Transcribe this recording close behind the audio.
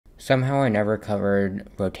Somehow I never covered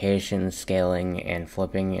rotation, scaling, and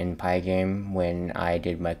flipping in Pygame when I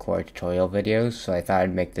did my core tutorial videos, so I thought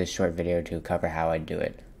I'd make this short video to cover how I do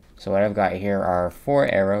it. So what I've got here are 4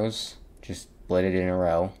 arrows, just split it in a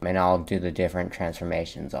row, and I'll do the different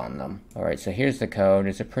transformations on them. Alright, so here's the code.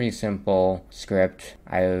 It's a pretty simple script.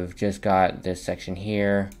 I've just got this section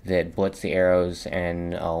here that splits the arrows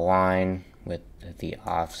in a line with the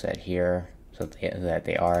offset here, so that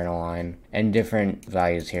they are in a line, and different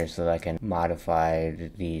values here so that I can modify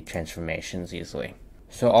the transformations easily.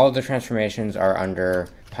 So all the transformations are under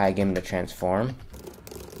pygame.transform,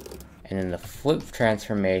 and then the flip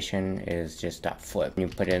transformation is just .flip. You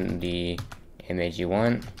put in the image you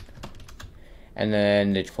want, and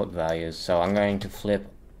then the flip values. So I'm going to flip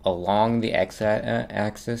along the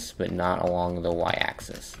x-axis, but not along the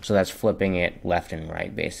y-axis. So that's flipping it left and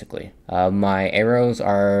right, basically. My arrows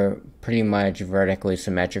are pretty much vertically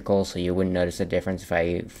symmetrical, so you wouldn't notice a difference if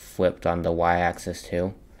I flipped on the y-axis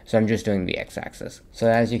too. So I'm just doing the x-axis. So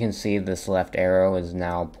as you can see, this left arrow is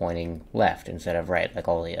now pointing left instead of right like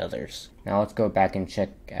all the others. Now let's go back and check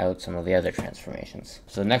out some of the other transformations.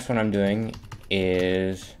 So the next one I'm doing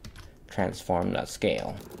is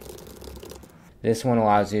transform.scale. This one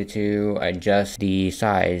allows you to adjust the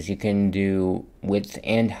size. You can do width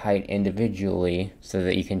and height individually so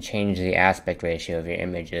that you can change the aspect ratio of your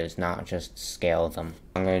images, not just scale them.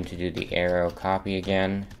 I'm going to do the arrow copy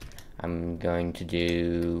again. I'm going to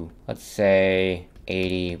do, let's say,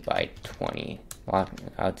 80 by 20,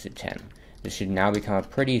 out to 10. This should now become a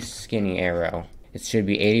pretty skinny arrow. It should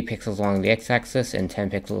be 80 pixels along the x-axis and 10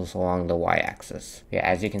 pixels along the y-axis. Yeah,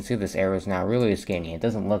 as you can see, this arrow is now really skinny. It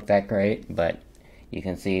doesn't look that great, but you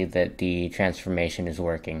can see that the transformation is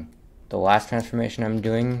working. The last transformation I'm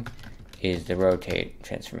doing is the rotate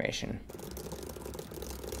transformation.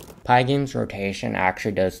 Pygame's rotation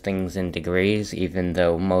actually does things in degrees, even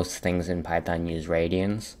though most things in Python use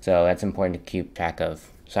radians, so that's important to keep track of.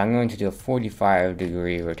 So I'm going to do a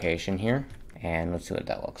 45-degree rotation here, and let's see what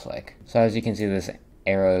that looks like. So as you can see, this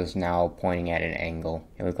arrow is now pointing at an angle,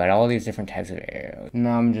 and we've got all these different types of arrows.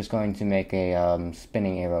 Now I'm just going to make a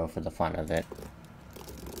spinning arrow for the fun of it.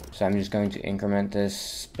 So I'm just going to increment this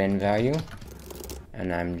spin value,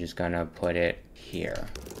 and I'm just going to put it here.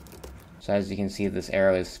 So as you can see, this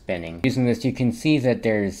arrow is spinning. Using this, you can see that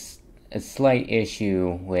there's a slight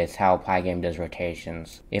issue with how Pygame does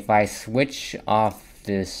rotations. If I switch off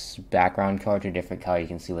this background color to a different color, you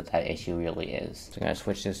can see what that issue really is. So I'm going to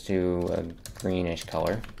switch this to a greenish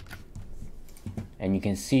color. And you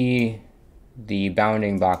can see the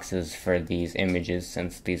bounding boxes for these images,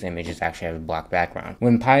 since these images actually have a black background.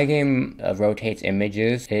 When Pygame rotates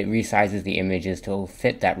images, it resizes the images to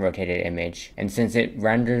fit that rotated image, and since it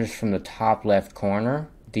renders from the top left corner,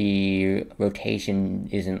 the rotation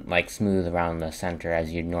isn't like smooth around the center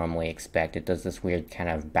as you'd normally expect. It does this weird kind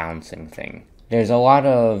of bouncing thing. There's a lot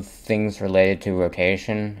of things related to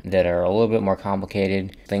rotation that are a little bit more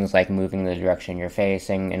complicated. Things like moving the direction you're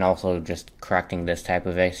facing, and also just correcting this type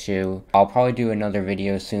of issue. I'll probably do another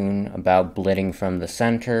video soon about blitting from the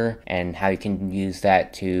center and how you can use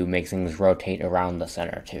that to make things rotate around the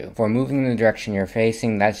center too. For moving the direction you're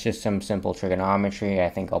facing, that's just some simple trigonometry. I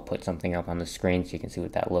think I'll put something up on the screen so you can see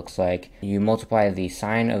what that looks like. You multiply the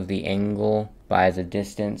sine of the angle by the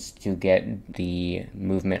distance to get the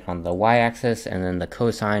movement on the y-axis, and then the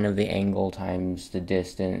cosine of the angle times the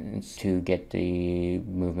distance to get the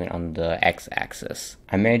movement on the x-axis.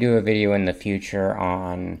 I may do a video in the future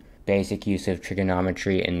on basic use of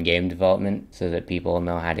trigonometry in game development so that people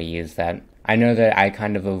know how to use that. I know that I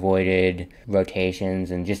kind of avoided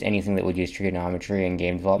rotations and just anything that would use trigonometry in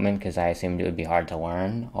game development because I assumed it would be hard to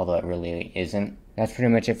learn, although it really isn't. That's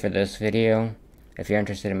pretty much it for this video. If you're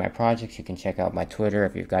interested in my projects, you can check out my Twitter.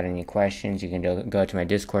 If you've got any questions, you can go to my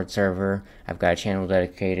Discord server. I've got a channel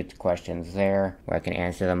dedicated to questions there, where I can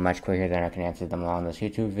answer them much quicker than I can answer them on this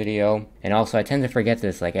YouTube video. And also, I tend to forget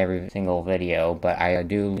this like every single video, but I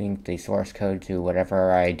do link the source code to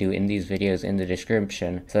whatever I do in these videos in the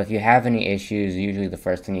description. So if you have any issues, usually the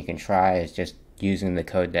first thing you can try is just using the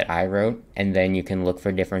code that I wrote, and then you can look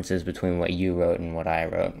for differences between what you wrote and what I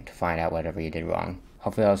wrote to find out whatever you did wrong.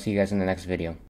 Hopefully I'll see you guys in the next video.